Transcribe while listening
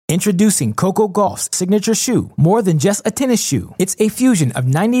Introducing Coco Gauff's signature shoe, more than just a tennis shoe. It's a fusion of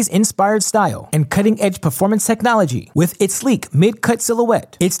 90s-inspired style and cutting-edge performance technology. With its sleek mid-cut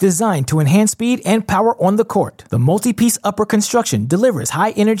silhouette, it's designed to enhance speed and power on the court. The multi-piece upper construction delivers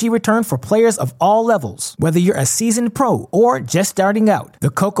high-energy return for players of all levels. Whether you're a seasoned pro or just starting out, the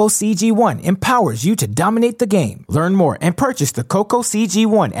Coco CG1 empowers you to dominate the game. Learn more and purchase the Coco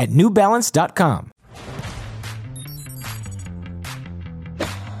CG1 at NewBalance.com.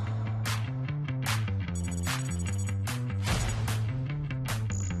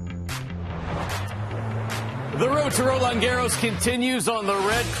 The road to Roland Garros continues on the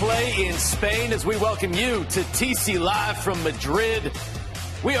red clay in Spain as we welcome you to TC Live from Madrid.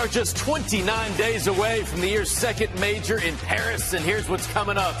 We are just 29 days away from the year's second major in Paris, and here's what's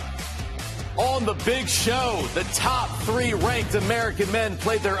coming up. On the big show, the top 3 ranked American men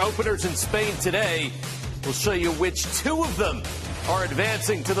played their openers in Spain today. We'll show you which 2 of them are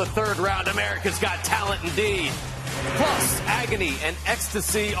advancing to the 3rd round. America's Got Talent indeed. Plus, agony and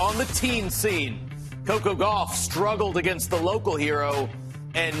ecstasy on the teen scene. Coco Gauff struggled against the local hero,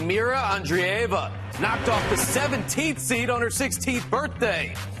 and Mira Andreeva knocked off the 17th seed on her 16th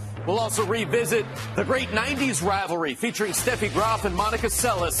birthday. We'll also revisit the great 90s rivalry featuring Steffi Graf and Monica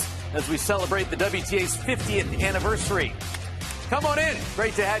Seles as we celebrate the WTA's 50th anniversary. Come on in.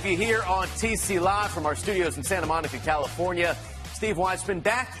 Great to have you here on TC Live from our studios in Santa Monica, California. Steve Weissman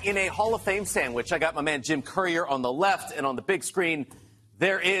back in a Hall of Fame sandwich. I got my man Jim Courier on the left, and on the big screen,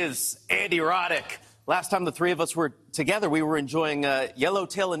 there is Andy Roddick. Last time the 3 of us were together, we were enjoying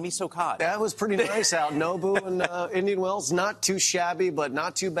yellowtail and miso cod. That was pretty nice out. Nobu and Indian Wells, not too shabby, but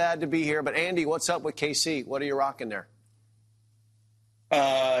not too bad to be here. But, Andy, what's up with KC? What are you rocking there?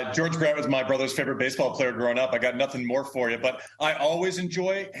 George Brett was my brother's favorite baseball player growing up. I got nothing more for you. But I always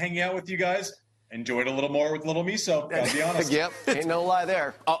enjoy hanging out with you guys. Enjoyed a little more with Little Miso, gotta be honest. Yep, ain't no lie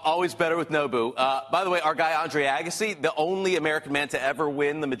there. Always better with Nobu. By the way, our guy Andre Agassi, the only American man to ever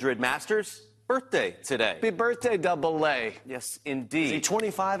win the Madrid Masters, birthday today. Happy birthday, Double A. Yes, indeed. Is he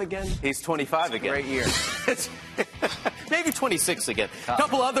 25 again? He's 25 again. Great year. Maybe 26 again. A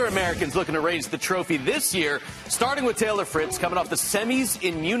couple other Americans looking to raise the trophy this year, starting with Taylor Fritz, coming off the semis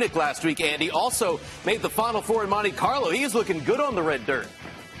in Munich last week, Andy. Also made the Final Four in Monte Carlo. He is looking good on the red dirt.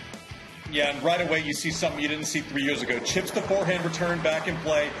 Yeah, and right away you see something you didn't see 3 years ago. Chips the forehand return back in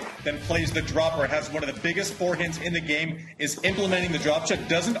play, then plays the dropper. Has one of the biggest forehands in the game, is implementing the drop shot.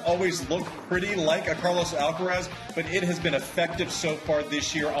 Doesn't always look pretty like a Carlos Alcaraz, but it has been effective so far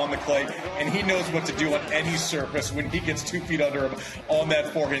this year on the clay, and he knows what to do on any surface when he gets 2 feet under him on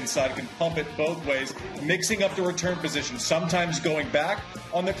that forehand side. Can pump it both ways, mixing up the return position, sometimes going back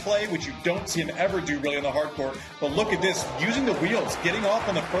on the clay, which you don't see him ever do really on the hard court. But look at this, using the wheels, getting off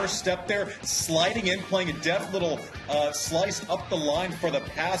on the first step there, sliding in, playing a deft little slice up the line for the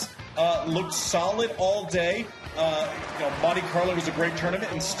pass. Looked solid all day. Monte Carlo was a great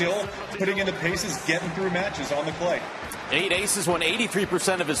tournament and still putting in the paces, getting through matches on the clay. 8 aces, won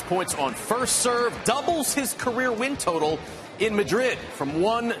 83% of his points on first serve, doubles his career win total in Madrid from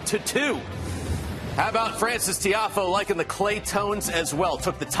 1 to 2. How about Francis Tiafoe liking the clay tones as well?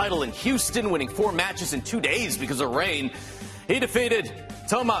 Took the title in Houston, winning 4 matches in 2 days because of rain. He defeated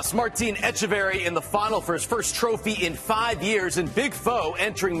Tomas Martin Echeverry in the final for his first trophy in 5 years. And Big Foe,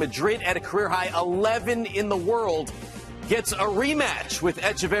 entering Madrid at a career-high 11 in the world, gets a rematch with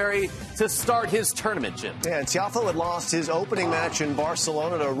Echeverry to start his tournament, Jim. Yeah, and Tiafoe had lost his opening match in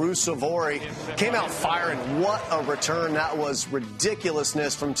Barcelona to Rusevori. Came out firing. What a return. That was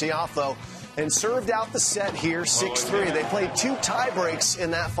ridiculousness from Tiafoe. And served out the set here, 6-3. They played 2 tie breaks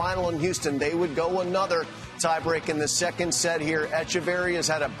in that final in Houston. They would go another tiebreak in the second set here. Echeverry has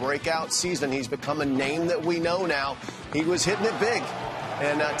had a breakout season. He's become a name that we know now. He was hitting it big.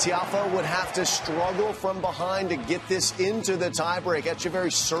 And Tiafoe would have to struggle from behind to get this into the tiebreak.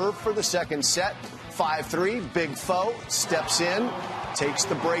 Echeverry served for the second set. 5-3. Big Foe steps in, takes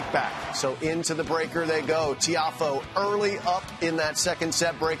the break back. So into the breaker they go. Tiafoe early up in that second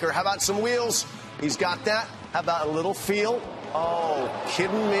set breaker. How about some wheels? He's got that. How about a little feel? Oh,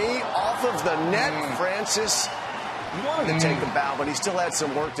 kidding me? Off of the net, Francis. He wanted to take a bow, but he still had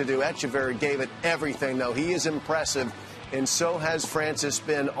some work to do. Echeverry gave it everything, though. He is impressive, and so has Francis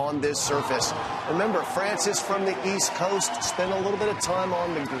been on this surface. Remember, Francis from the East Coast spent a little bit of time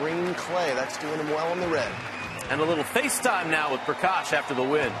on the green clay. That's doing him well on the red. And a little FaceTime now with Prakash after the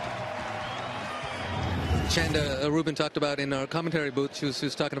win. Chanda, Ruben talked about in our commentary booth, she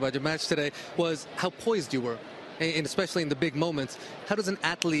was talking about your match today, was how poised you were, and especially in the big moments. How does an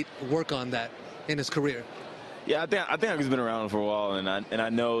athlete work on that in his career? Yeah, I think I've been around for a while, and I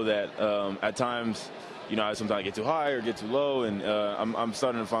know that at times, I sometimes get too high or get too low, and I'm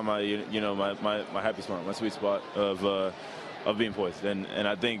starting to find my my happy spot, my sweet spot of being poised, and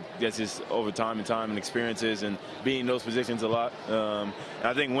I think that's just over time and experiences and being in those positions a lot. And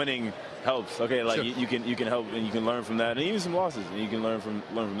I think winning helps. Okay, like sure. you can help and you can learn from that, and even some losses, and you can learn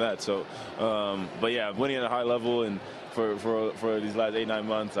from that. So, but yeah, winning at a high level, and for these last 8-9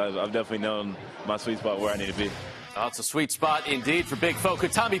 months, I've definitely known my sweet spot where I need to be. Oh, it's a sweet spot indeed for Big Fo.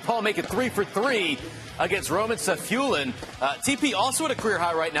 Could Tommy Paul make it 3 for 3 against Roman Safulin? TP also at a career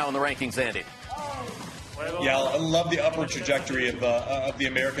high right now in the rankings, Andy. Yeah, I love the upward trajectory of the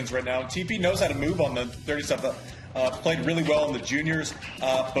Americans right now. TP knows how to move on the 30 stuff. Played really well in the juniors,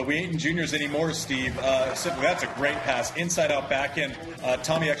 but we ain't in juniors anymore, Steve. So that's a great pass. Inside out, back in.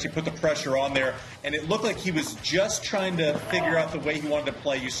 Tommy actually put the pressure on there, and it looked like he was just trying to figure out the way he wanted to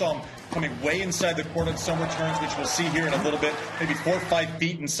play. You saw him coming way inside the court on some returns, which we'll see here in a little bit, maybe 4 or 5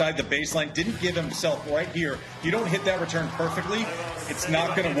 feet inside the baseline. Didn't give himself right here. You don't hit that return perfectly, it's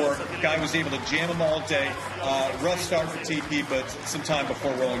not going to work. The guy was able to jam him all day. Rough start for TP, but some time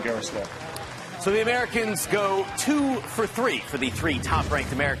before Roland Garros left. So the Americans go 2 for 3 for the 3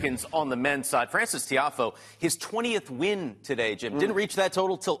 top-ranked Americans on the men's side. Francis Tiafoe, his 20th win today, Jim. Didn't reach that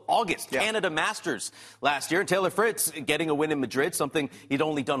total till August. Yeah. Canada Masters last year. And Taylor Fritz getting a win in Madrid, something he'd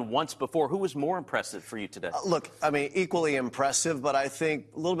only done once before. Who was more impressive for you today? Look, I mean, equally impressive, but I think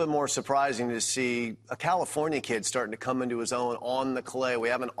a little bit more surprising to see a California kid starting to come into his own on the clay. We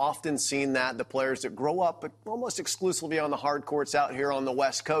haven't often seen that. The players that grow up almost exclusively on the hard courts out here on the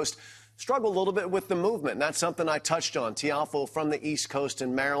West Coast struggle a little bit with the movement, and that's something I touched on. Tiafoe from the East Coast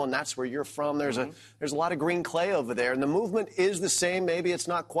in Maryland, that's where you're from. There's a lot of green clay over there, and the movement is the same. Maybe it's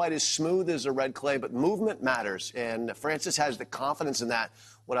not quite as smooth as a red clay, but movement matters, and Francis has the confidence in that.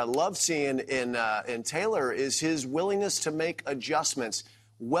 What I love seeing in Taylor is his willingness to make adjustments.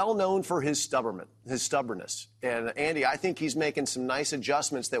 Well known for his stubbornness. And Andy, I think he's making some nice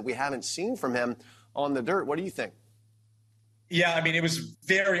adjustments that we haven't seen from him on the dirt. What do you think? Yeah, I mean, it was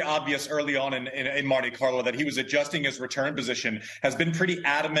very obvious early on in Monte Carlo that he was adjusting his return position, has been pretty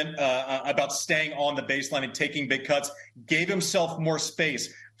adamant about staying on the baseline and taking big cuts, gave himself more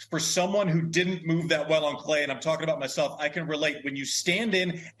space. For someone who didn't move that well on clay, and I'm talking about myself, I can relate. When you stand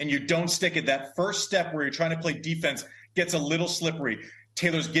in and you don't stick it, that first step where you're trying to play defense gets a little slippery.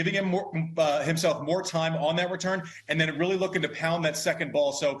 Taylor's giving him himself more time on that return, and then really looking to pound that second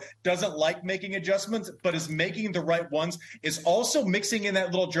ball. So doesn't like making adjustments, but is making the right ones, is also mixing in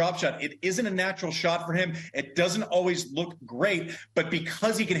that little drop shot. It isn't a natural shot for him. It doesn't always look great, but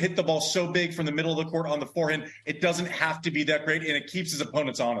because he can hit the ball so big from the middle of the court on the forehand, it doesn't have to be that great, and it keeps his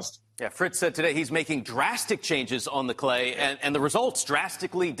opponents honest. Yeah, Fritz said today he's making drastic changes on the clay, and the results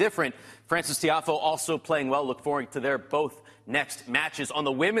drastically different. Francis Tiafoe also playing well. Look forward to their both next matches. On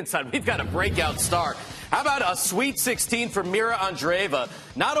the women's side, we've got a breakout star. How about a Sweet 16 for Mira Andreeva?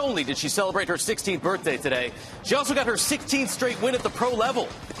 Not only did she celebrate her 16th birthday today, she also got her 16th straight win at the pro level.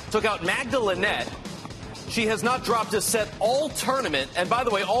 Took out Magda Linette. She has not dropped a set all tournament, and by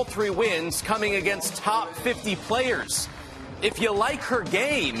the way, all 3 wins coming against top 50 players. If you like her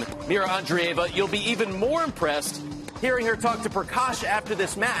game, Mira Andreeva, you'll be even more impressed hearing her talk to Prakash after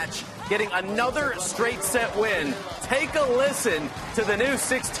this match, getting another straight set win. Take a listen to the new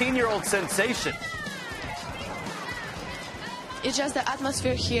 16-year-old sensation. It's just the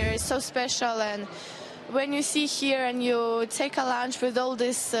atmosphere here is so special, and when you see here and you take a lunch with all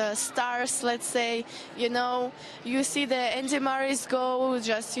these stars, let's say, you see the Andy Murray's go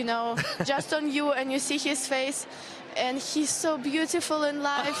just on you, and you see his face. And he's so beautiful in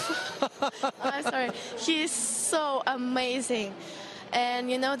life. I'm sorry. He's so amazing. And,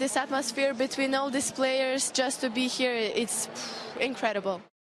 this atmosphere between all these players, just to be here, it's incredible.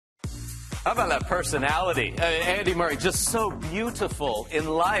 How about that personality? Andy Murray, just so beautiful in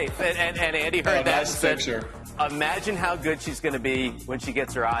life. And Andy heard that nice and said, picture. Imagine how good she's going to be when she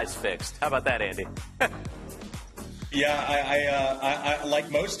gets her eyes fixed. How about that, Andy? Yeah, I like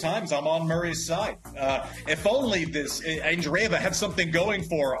most times, I'm on Murray's side. If only this Andreeva had something going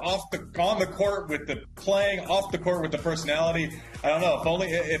for her on the court with the playing, off the court with the personality. I don't know.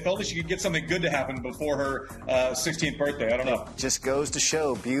 If only she could get something good to happen before her 16th birthday. I don't know. Just goes to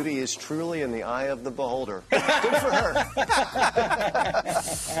show beauty is truly in the eye of the beholder. Good for her.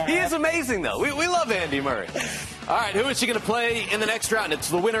 He is amazing, though. We love Andy Murray. All right, who is she going to play in the next round? It's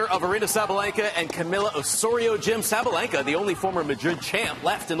the winner of Aryna Sabalenka and Camila Osorio. Jim, Sabalenka, the only former Madrid champ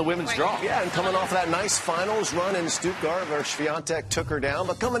left in the women's draw. Yeah, and coming off that nice finals run in Stuttgart where Swiatek took her down,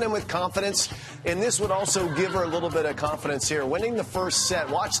 but coming in with confidence, and this would also give her a little bit of confidence here. Winning the first set.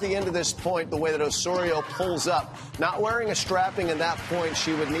 Watch the end of this point, the way that Osorio pulls up. Not wearing a strapping at that point.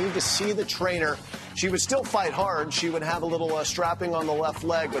 She would need to see the trainer She would still fight hard. She would have a little strapping on the left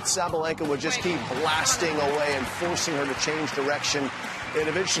leg, but Sabalenka would just keep blasting away and forcing her to change direction and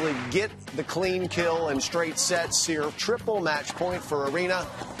eventually get the clean kill and straight sets here. Triple match point for Arena,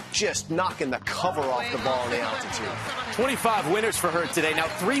 just knocking the cover off the ball in the altitude. 25 winners for her today. Now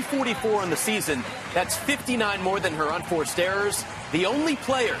 344 in the season. That's 59 more than her unforced errors. The only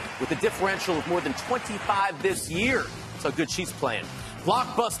player with a differential of more than 25 this year. That's how good she's playing.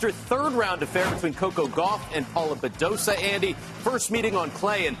 Blockbuster third-round affair between Coco Gauff and Paula Badosa. Andy, first meeting on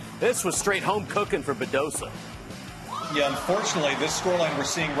clay, and this was straight home cooking for Badosa. Yeah, unfortunately, this scoreline we're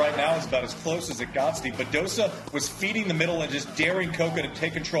seeing right now is about as close as it got, Steve. Badosa was feeding the middle and just daring Coco to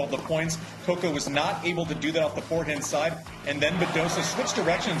take control of the points. Coco was not able to do that off the forehand side. And then Badosa switched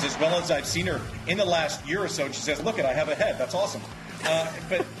directions as well as I've seen her in the last year or so. And she says, look, I have a head. That's awesome.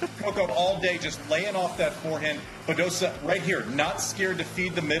 But Coco all day just laying off that forehand. Badosa right here, not scared to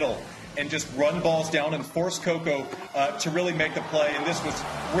feed the middle and just run balls down and force Coco to really make the play. And this was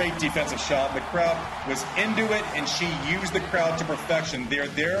great defensive shot. The crowd was into it, and she used the crowd to perfection. They're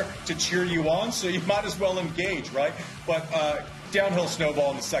there to cheer you on, so you might as well engage, right? But downhill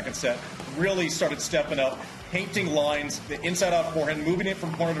snowball in the second set really started stepping up, painting lines, the inside-out forehand, moving it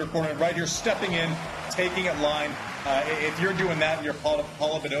from corner to corner, right here, stepping in, taking it line. If you're doing that and you're Paula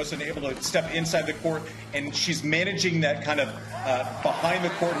Badosa and able to step inside the court, and she's managing that kind of behind the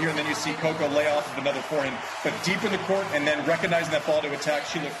court here, and then you see Coco lay off of another forehand, but deep in the court and then recognizing that ball to attack,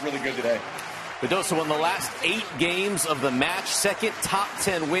 she looked really good today. Badosa won the last 8 games of the match, second top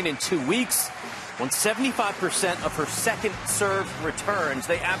 10 win in 2 weeks, won 75% of her second serve returns.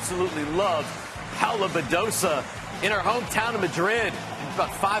 They absolutely love Paula Badosa in her hometown of Madrid. About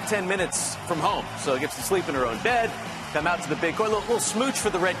 5-10 minutes from home, so gets to sleep in her own bed, come out to the big court, a little smooch for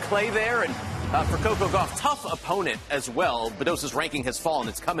the red clay there, and for Coco Gauff, tough opponent as well. Badosa's ranking has fallen.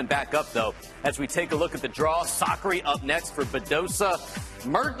 It's coming back up, though, as we take a look at the draw. Sakari up next for Badosa.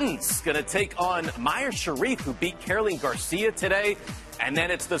 Mertens going to take on Maya Sharif, who beat Caroline Garcia today. And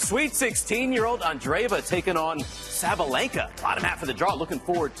then it's the sweet 16-year-old Andreeva taking on Sabalenka. Bottom half of the draw. Looking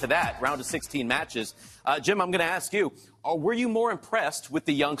forward to that. Round of 16 matches. Jim, I'm going to ask you, were you more impressed with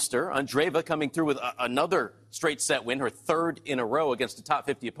the youngster, Andreeva, coming through with another straight set win, her third in a row against a top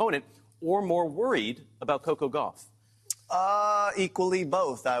 50 opponent, or more worried about Coco Gauff? Equally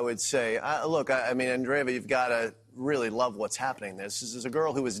both, I would say. Look, I mean, Andreeva, you've got to really love what's happening. This is a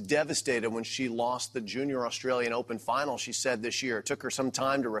girl who was devastated when she lost the Junior Australian Open final, she said this year. It took her some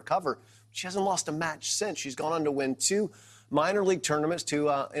time to recover. She hasn't lost a match since. She's gone on to win 2 minor league tournaments, 2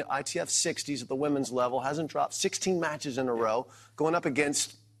 ITF 60s at the women's level, hasn't dropped 16 matches in a row, going up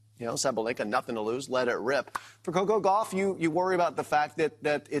against, Sabalenka, nothing to lose, let it rip. For Coco Gauff, you worry about the fact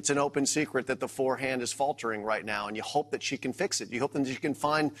that it's an open secret that the forehand is faltering right now, and you hope that she can fix it. You hope that she can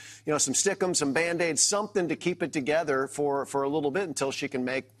find, some stickum, some Band-Aids, something to keep it together for a little bit until she can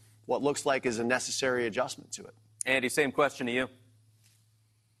make what looks like is a necessary adjustment to it. Andy, same question to you.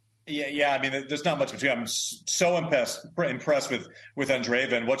 Yeah. I mean, there's not much between. I'm so impressed with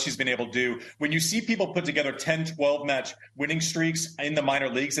Andreeva and what she's been able to do. When you see people put together 10, 12 match winning streaks in the minor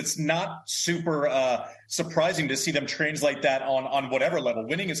leagues, it's not super surprising to see them translate that on whatever level.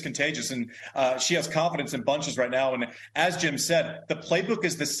 Winning is contagious, and she has confidence in bunches right now. And as Jim said, the playbook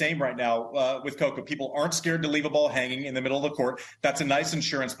is the same right now with Coco. People aren't scared to leave a ball hanging in the middle of the court. That's a nice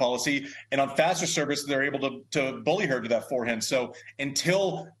insurance policy. And on faster service, they're able to bully her to that forehand. So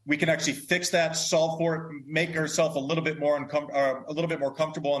until we can actually fix that, solve for it, make herself a little bit more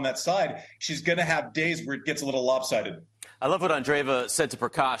comfortable on that side, she's going to have days where it gets a little lopsided. I love what Andreeva said to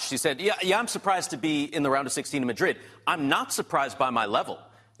Prakash. She said, yeah, I'm surprised to be in the round of 16 in Madrid. I'm not surprised by my level.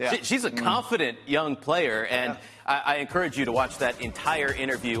 Yeah. She's a confident young player, and I encourage you to watch that entire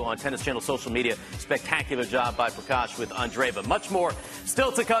interview on Tennis Channel social media. Spectacular job by Prakash with Andreeva. Much more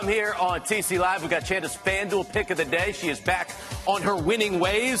still to come here on TC Live. We've got Chanda's FanDuel pick of the day. She is back on her winning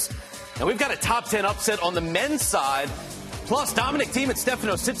ways. And we've got a top 10 upset on the men's side. Plus, Dominic Thiem and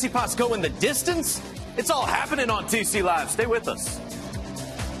Stefanos Tsitsipas go in the distance. It's all happening on TC Live. Stay with us.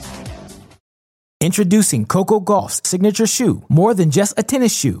 Introducing Coco Gauff's signature shoe, more than just a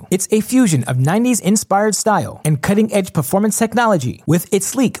tennis shoe. It's a fusion of 90s-inspired style and cutting-edge performance technology with its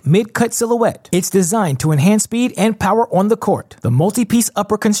sleek mid-cut silhouette. It's designed to enhance speed and power on the court. The multi-piece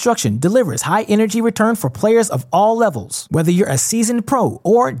upper construction delivers high-energy return for players of all levels. Whether you're a seasoned pro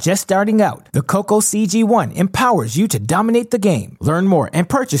or just starting out, the Coco CG1 empowers you to dominate the game. Learn more and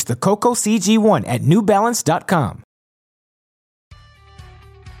purchase the Coco CG1 at newbalance.com.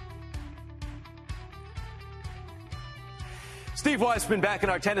 Steve Weissman back in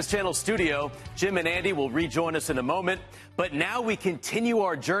our Tennis Channel studio. Jim and Andy will rejoin us in a moment. But now we continue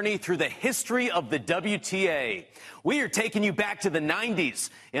our journey through the history of the WTA. We are taking you back to the 90s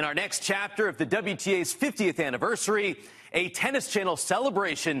in our next chapter of the WTA's 50th anniversary, a Tennis Channel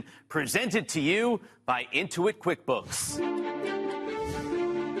celebration presented to you by Intuit QuickBooks.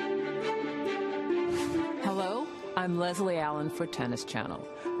 Hello, I'm Leslie Allen for Tennis Channel.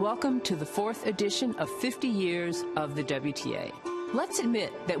 Welcome to the 4th edition of 50 years of the WTA. Let's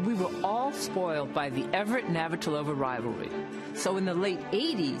admit that we were all spoiled by the Everett-Navratilova rivalry. So in the late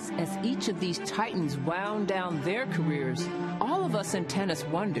 80s, as each of these titans wound down their careers, all of us in tennis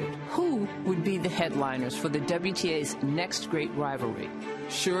wondered who would be the headliners for the WTA's next great rivalry.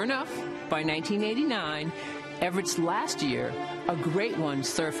 Sure enough, by 1989, Everett's last year, a great one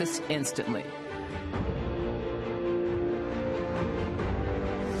surfaced instantly.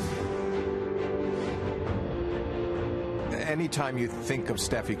 Anytime you think of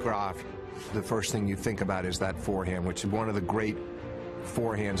Steffi Graf, the first thing you think about is that forehand, which is one of the great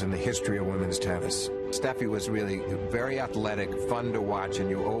forehands in the history of women's tennis. Steffi was really very athletic, fun to watch, and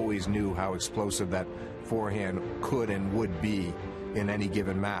you always knew how explosive that forehand could and would be in any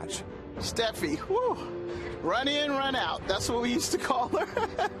given match. Steffi, whew, run in, run out. That's what we used to call her.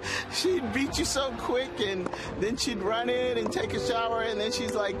 She'd beat you so quick, and then she'd run in and take a shower, and then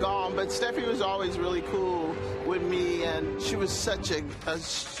she's like gone. But Steffi was always really cool with me, and she was such a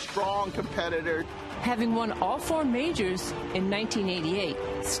strong competitor. Having won all 4 majors in 1988,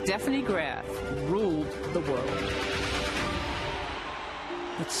 Stephanie Graf ruled the world.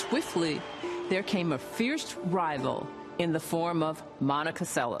 But swiftly, there came a fierce rival in the form of Monica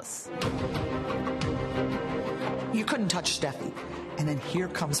Seles. You couldn't touch Steffi. And then here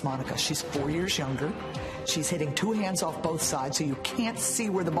comes Monica. She's 4 years younger. She's hitting 2 hands off both sides, so you can't see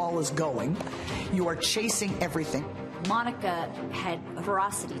where the ball is going. You are chasing everything. Monica had a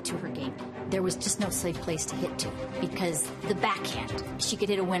ferocity to her game. There was just no safe place to hit to because the backhand, she could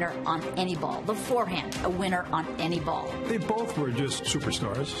hit a winner on any ball. The forehand, a winner on any ball. They both were just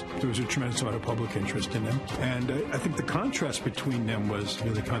superstars. There was a tremendous amount of public interest in them. And I think the contrast between them was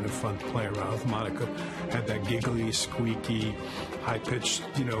really kind of fun to play around with. Monica had that giggly, squeaky, high-pitched,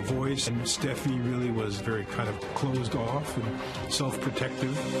 voice. And Steffi really was very kind of closed off and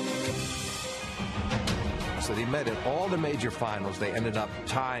self-protective. So they met in all the major finals. They ended up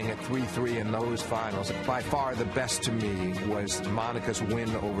tying at 3-3 in those finals. By far the best to me was Monica's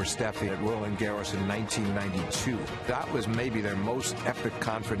win over Steffi at Roland Garros in 1992. That was maybe their most epic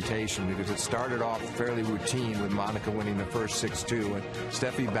confrontation because it started off fairly routine with Monica winning the first 6-2, and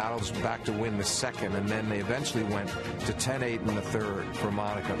Steffi battles back to win the second, and then they eventually went to 10-8 in the third for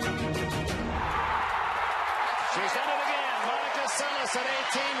Monica. She's done it again. Monica Seles at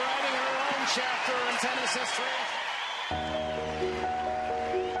 18, writing her own chapter in tennis history.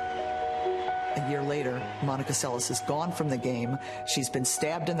 A year later, Monica Seles is gone from the game. She's been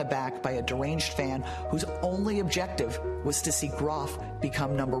stabbed in the back by a deranged fan whose only objective was to see Graf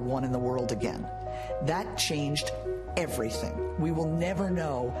become #1 in the world again. That changed everything. We will never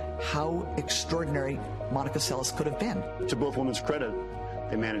know how extraordinary Monica Seles could have been. To both women's credit,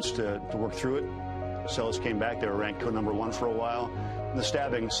 they managed to work through it. Seles came back. They were ranked co-#1 for a while. The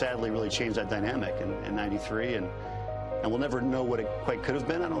stabbing sadly really changed that dynamic in 93, and we'll never know what it quite could have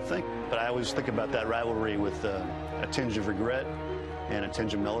been, I don't think. But I always think about that rivalry with a tinge of regret and a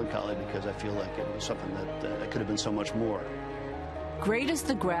tinge of melancholy because I feel like it was something that could have been so much more. Great as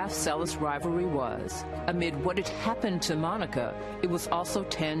the Graf-Seles rivalry was, amid what had happened to Monica, it was also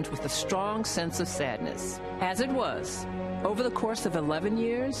tinged with a strong sense of sadness. As it was, over the course of 11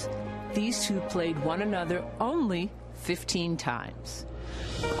 years, these two played one another only 15 times.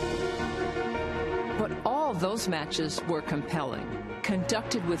 But all those matches were compelling,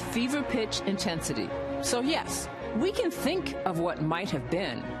 conducted with fever-pitch intensity. So yes, we can think of what might have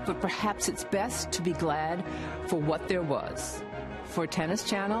been, but perhaps it's best to be glad for what there was. For Tennis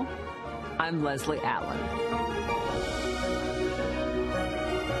Channel, I'm Leslie Allen.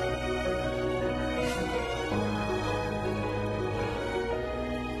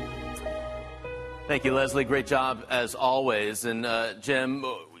 Thank you, Leslie. Great job, as always. And, Jim,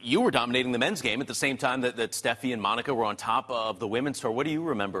 you were dominating the men's game at the same time that Steffi and Monica were on top of the women's tour. What do you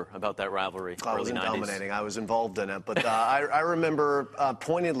remember about that rivalry? I wasn't dominating. I was involved in it. But I remember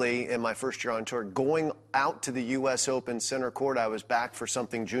pointedly in my first year on tour going out to the U.S. Open center court. I was back for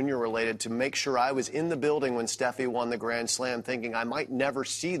something junior-related to make sure I was in the building when Steffi won the Grand Slam, thinking I might never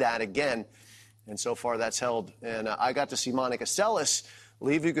see that again. And so far, that's held. And I got to see Monica Seles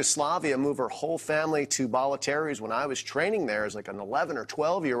leave Yugoslavia, move her whole family to Bolletari's when I was training there as like an 11 or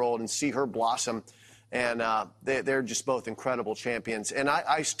 12-year-old and see her blossom And they're just both incredible champions. And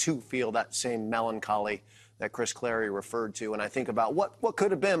I too feel that same melancholy that Chris Clary referred to. And I think about what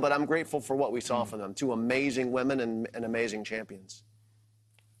could have been, but I'm grateful for what we saw from them. Two amazing women and amazing champions.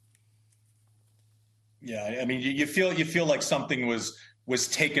 Yeah, I mean, you feel like something was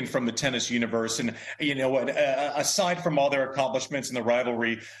taken from the tennis universe. And you know what, aside from all their accomplishments in the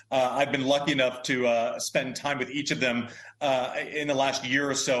rivalry, I've been lucky enough to spend time with each of them in the last year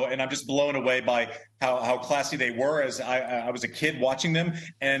or so, and I'm just blown away by how classy they were as I was a kid watching them,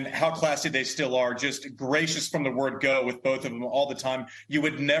 and how classy they still are. Just gracious from the word go with both of them all the time. You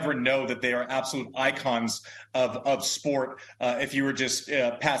would never know that they are absolute icons of sport if you were just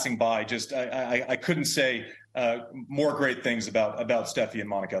passing by. Just I couldn't say more great things about Steffi and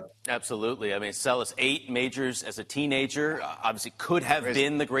Monica. Absolutely. I mean, Seles 8 majors as a teenager, obviously could have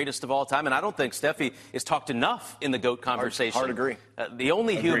been the greatest of all time. And I don't think Steffi is talked enough in the GOAT conversation. Hard agree. The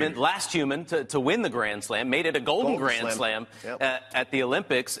only last human to win the Grand Slam, made it a golden Grand Slam at the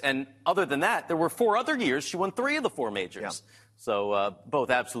Olympics. And other than that, there were 4 other years she won 3 of the 4 majors. Yep. So both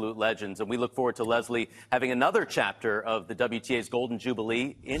absolute legends. And we look forward to Leslie having another chapter of the WTA's Golden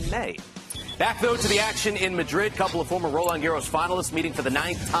Jubilee in May. Back, though, to the action in Madrid. Couple of former Roland Garros finalists meeting for the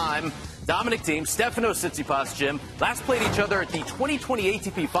 9th time. Dominic Thiem, Stefanos Tsitsipas, Jim, last played each other at the 2020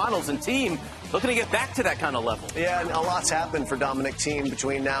 ATP Finals, and Thiem looking to get back to that kind of level. Yeah, and a lot's happened for Dominic Thiem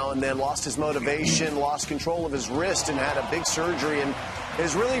between now and then. Lost his motivation, lost control of his wrist, and had a big surgery, and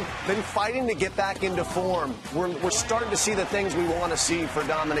has really been fighting to get back into form. We're starting to see the things we want to see for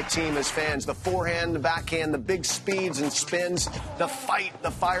Dominic Thiem as fans. The forehand, the backhand, the big speeds and spins, the fight, the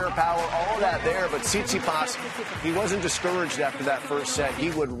firepower, all of that there. But Tsitsipas, he wasn't discouraged after that first set.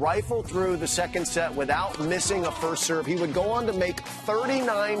 He would rifle through the second set without missing a first serve. He would go on to make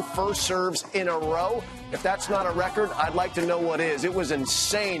 39 first serves in a row. If that's not a record, I'd like to know what is. It was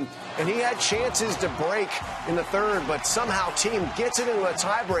insane. And he had chances to break in the third, but somehow Thiem gets it into a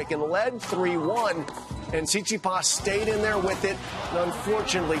tiebreak and led 3-1. And Tsitsipas stayed in there with it. And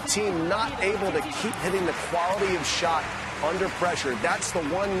unfortunately, Thiem not able to keep hitting the quality of shot under pressure. That's the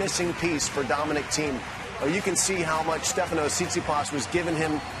one missing piece for Dominic Thiem. You can see how much Stefanos Tsitsipas was giving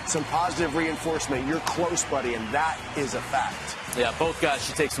him some positive reinforcement. You're close, buddy, and that is a fact. Yeah, both guys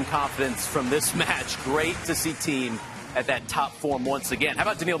should take some confidence from this match. Great to see Thiem at that top form once again. How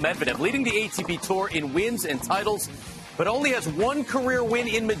about Daniil Medvedev, leading the ATP Tour in wins and titles, but only has one career win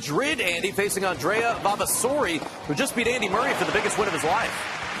in Madrid, Andy, facing Andrea Vavasori, who just beat Andy Murray for the biggest win of his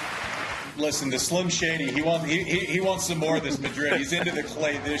life. Listen, the Slim Shady, he wants some more of this Madrid. He's into the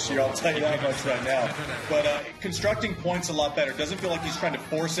clay this year, I'll tell you that much right now. But constructing points a lot better. Doesn't feel like he's trying to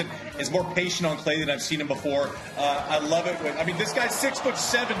force it. Is more patient on clay than I've seen him before. I love it. I mean, this guy's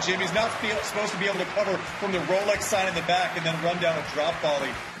 6'7", Jim. He's not supposed to be able to cover from the Rolex sign in the back and then run down a drop volley.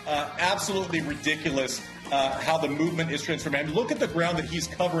 Absolutely ridiculous how the movement is transformed. I mean, look at the ground that he's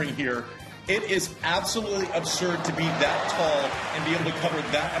covering here. It is absolutely absurd to be that tall and be able to cover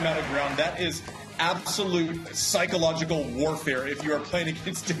that amount of ground. That is absolute psychological warfare if you are playing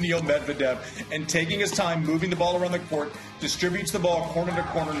against Daniil Medvedev, and taking his time, moving the ball around the court, distributes the ball corner to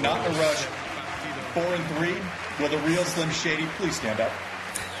corner, not in a rush. 4-3. Will the real Slim Shady please stand up?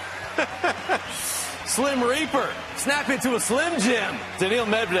 Slim Reaper, snap into a Slim Jim. Daniil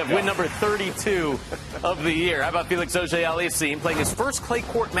Medvedev, win number 32 of the year. How about Felix Auger-Aliassime playing his first clay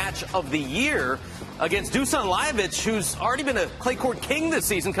court match of the year against Dusan Lajovic, who's already been a clay court king this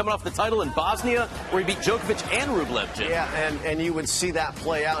season, coming off the title in Bosnia, where he beat Djokovic and Rublev, Jim. Yeah, and you would see that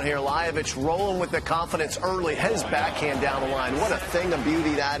play out here. Lajovic rolling with the confidence early, his backhand down the line. What a thing of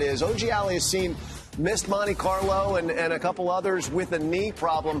beauty that is. Auger-Aliassime missed Monte Carlo and a couple others with a knee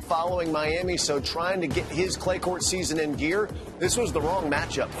problem following Miami, so trying to get his clay court season in gear, this was the wrong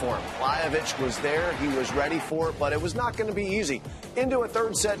matchup for him. Lajovic was there, he was ready for it, but it was not going to be easy. Into a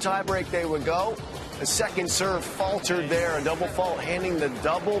third set tiebreak they would go. The second serve faltered there, a double fault, handing the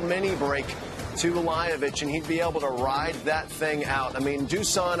double mini break to Lajovic, and he'd be able to ride that thing out. I mean,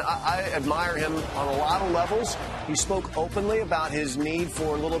 Dusan, I admire him on a lot of levels. He spoke openly about his need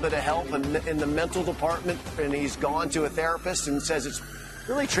for a little bit of help in the mental department, and he's gone to a therapist and says it's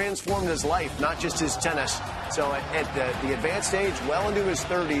really transformed his life, not just his tennis. So at the advanced age, well into his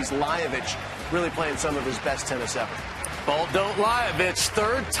 30s, Lajovic really playing some of his best tennis ever. Ball don't Lajovic,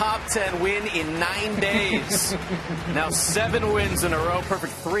 third top 10 win in 9 days. Now 7 wins in a row,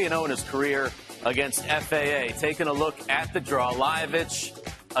 perfect 3-0 in his career against FAA. Taking a look at the draw, Lajovic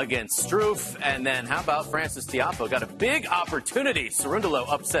against Struff, and then how about Francis Tiafoe? Got a big opportunity.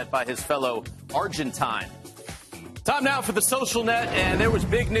 Cerundolo upset by his fellow Argentine. Time now for the social net, and there was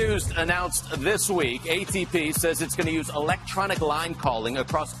big news announced this week. ATP says it's going to use electronic line calling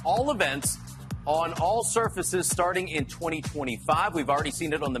across all events on all surfaces starting in 2025. We've already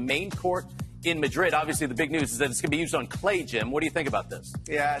seen it on the main court in Madrid. Obviously, the big news is that it's going to be used on clay, Jim. What do you think about this?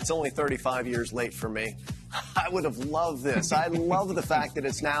 Yeah, it's only 35 years late for me. I would have loved this. I love the fact that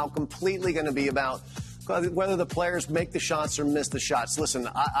it's now completely going to be about whether the players make the shots or miss the shots. Listen,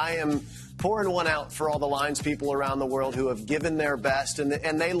 I am pouring one out for all the lines people around the world who have given their best, and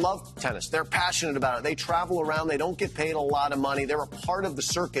they love tennis. They're passionate about it. They travel around. They don't get paid a lot of money. They're a part of the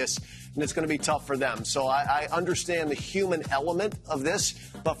circus, and it's going to be tough for them. So I understand the human element of this,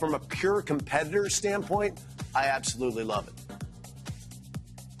 but from a pure competitor standpoint, I absolutely love it.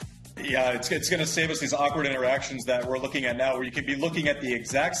 Yeah, it's going to save us these awkward interactions that we're looking at now, where you could be looking at the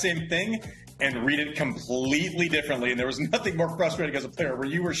exact same thing and read it completely differently. And there was nothing more frustrating as a player where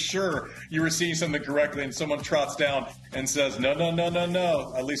you were sure you were seeing something correctly and someone trots down and says,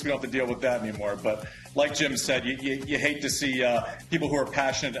 no. At least we don't have to deal with that anymore. But like Jim said, you hate to see people who are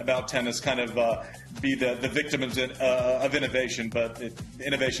passionate about tennis kind of be the victims of innovation, but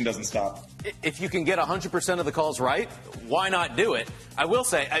innovation doesn't stop. If you can get 100% of the calls right, why not do it? I will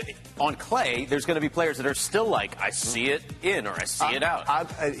say, on clay, there's going to be players that are still like, I see it in or I see it out.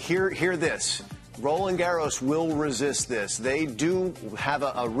 Hear this. Roland Garros will resist this. They do have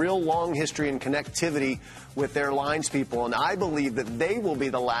a real long history and connectivity with their lines people, and I believe that they will be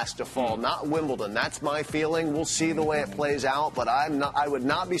the last to fall, not Wimbledon. That's my feeling. We'll see the way it plays out, but I would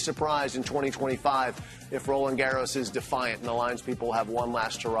not be surprised in 2025 if Roland Garros is defiant and the lines people will have one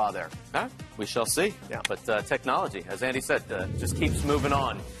last hurrah there. We shall see. Yeah. But technology, as Andy said, just keeps moving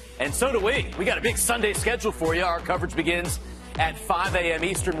on. And so do we. We got a big Sunday schedule for you. Our coverage begins at 5 a.m.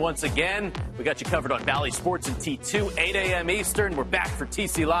 Eastern once again. We got you covered on Bally Sports and T2, 8 a.m. Eastern. We're back for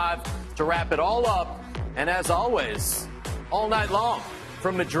TC Live to wrap it all up. And as always, all night long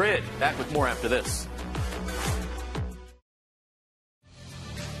from Madrid. Back with more after this.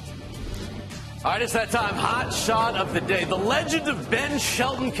 All right, it's that time. Hot shot of the day. The legend of Ben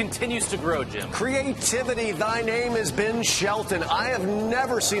Shelton continues to grow, Jim. Creativity. Thy name is Ben Shelton. I have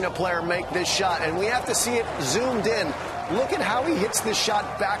never seen a player make this shot, and we have to see it zoomed in. Look at how he hits this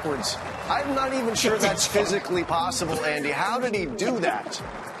shot backwards. I'm not even sure that's physically possible, Andy. How did he do that?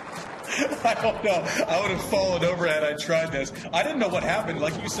 I don't know. I would have fallen over had I tried this. I didn't know what happened.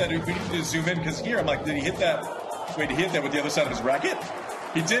 Like you said, we need to zoom in because here I'm like, did he hit that? Wait, did he hit that with the other side of his racket?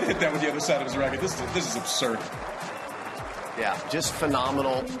 He did hit that with the other side of his racket. This is absurd. Yeah, just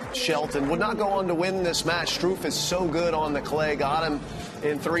phenomenal. Shelton would not go on to win this match. Struff is so good on the clay, got him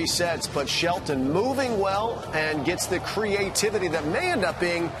in 3 sets. But Shelton moving well and gets the creativity that may end up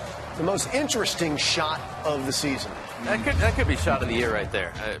being the most interesting shot of the season. That could be shot of the year right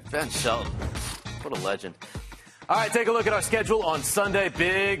there. Ben Shelton, what a legend. All right, take a look at our schedule on Sunday.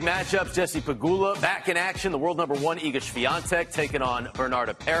 Big matchups. Jesse Pegula back in action. The world number 1 Iga Swiatek taking on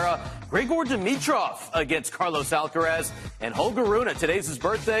Bernarda Pera. Grigor Dimitrov against Carlos Alcaraz. And Holger Rune, today's his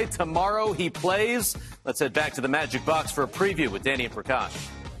birthday. Tomorrow he plays. Let's head back to the Magic Box for a preview with Danny and Prakash.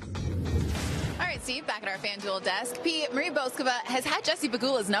 All right, Steve, back at our FanDuel desk. Marie Boskova has had Jesse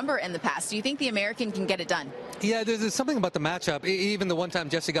Pegula's number in the past. Do you think the American can get it done? Yeah, there's something about the matchup. Even the one time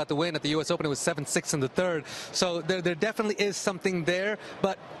Jesse got the win at the U.S. Open, it was 7-6 in the third. So there definitely is something there.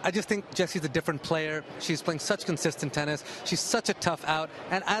 But I just think Jesse's a different player. She's playing such consistent tennis. She's such a tough out.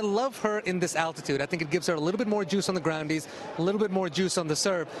 And I love her in this altitude. I think it gives her a little bit more juice on the groundies, a little bit more juice on the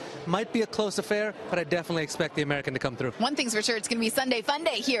serve. Might be a close affair, but I definitely expect the American to come through. One thing's for sure, it's going to be Sunday Fun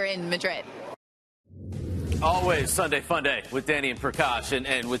Day here in Madrid. Always Sunday Fun Day with Danny and Prakash.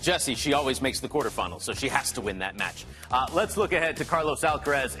 And with Jessie, she always makes the quarterfinals, so she has to win that match. Let's look ahead to Carlos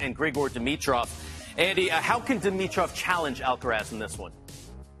Alcaraz and Grigor Dimitrov. Andy, how can Dimitrov challenge Alcaraz in this one?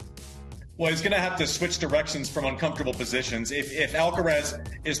 Well, he's going to have to switch directions from uncomfortable positions. If Alcaraz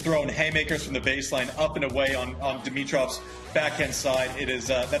is throwing haymakers from the baseline up and away on Dimitrov's backhand side, it is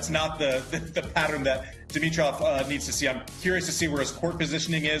that's not the pattern that Dimitrov needs to see. I'm curious to see where his court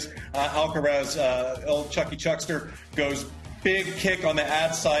positioning is. Alcaraz, old Chucky Chuckster, goes big kick on the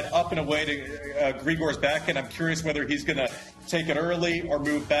ad side up and away to Grigor's backhand. I'm curious whether he's going to take it early or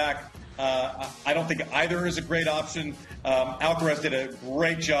move back. I don't think either is a great option. Alcaraz did a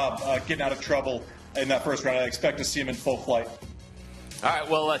great job getting out of trouble in that first round. I expect to see him in full flight. All right,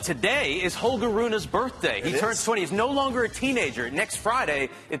 well, today is Holger Rune's birthday. He turns 20. He's no longer a teenager. Next Friday,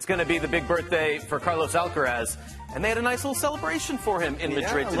 it's going to be the big birthday for Carlos Alcaraz. And they had a nice little celebration for him in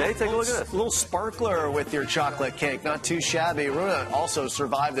Madrid today. Take a look at this. A little sparkler with your chocolate cake. Not too shabby. Rune also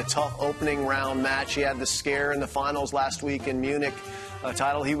survived a tough opening round match. He had the scare in the finals last week in Munich. A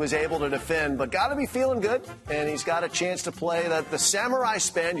title he was able to defend, but got to be feeling good. And he's got a chance to play the Samurai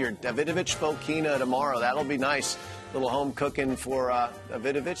Spaniard, Davidovich Fokina, tomorrow. That'll be nice. little home cooking for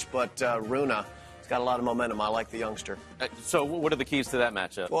Davidovich, but Runa. Got a lot of momentum. I like the youngster. So what are the keys to that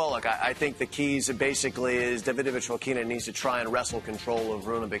matchup? Well, look, I think the keys basically is Davidovich Fokina needs to try and wrestle control of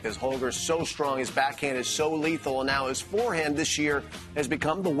Runa because Holger's so strong. His backhand is so lethal. And now his forehand this year has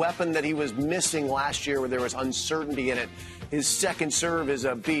become the weapon that he was missing last year where there was uncertainty in it. His second serve is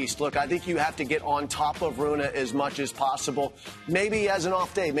a beast. Look, I think you have to get on top of Runa as much as possible. Maybe he has an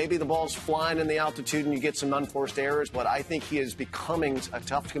off day. Maybe the ball's flying in the altitude and you get some unforced errors. But I think he is becoming a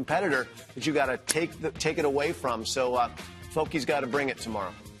tough competitor that you got to take it away from. So Foki's got to bring it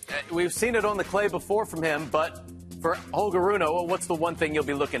tomorrow. We've seen it on the clay before from him, but for Holger Rune, what's the one thing you'll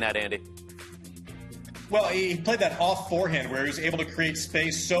be looking at, Andy? Well, he played that off forehand where he was able to create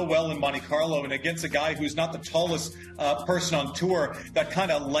space so well in Monte Carlo, and against a guy who's not the tallest person on tour, that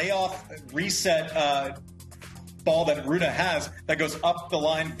kind of layoff reset ball that Rune has that goes up the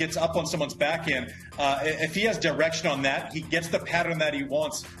line, gets up on someone's backhand. If he has direction on that, he gets the pattern that he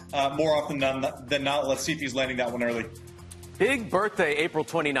wants more often than not. Let's see if he's landing that one early. Big birthday, April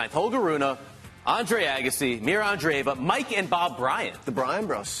 29th. Holger Rune, Andre Agassi, Mir Andreeva, Mike and Bob Bryant. The Bryan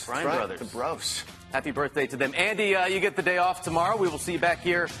Bros. Bryan brothers. The Bros. Happy birthday to them. Andy, you get the day off tomorrow. We will see you back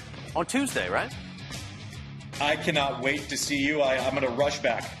here on Tuesday, right? I cannot wait to see you. I'm going to rush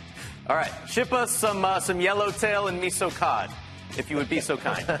back. All right. Ship us some yellowtail and miso cod, if you would be so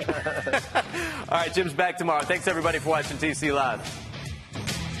kind. All right, Jim's back tomorrow. Thanks, everybody, for watching TC Live.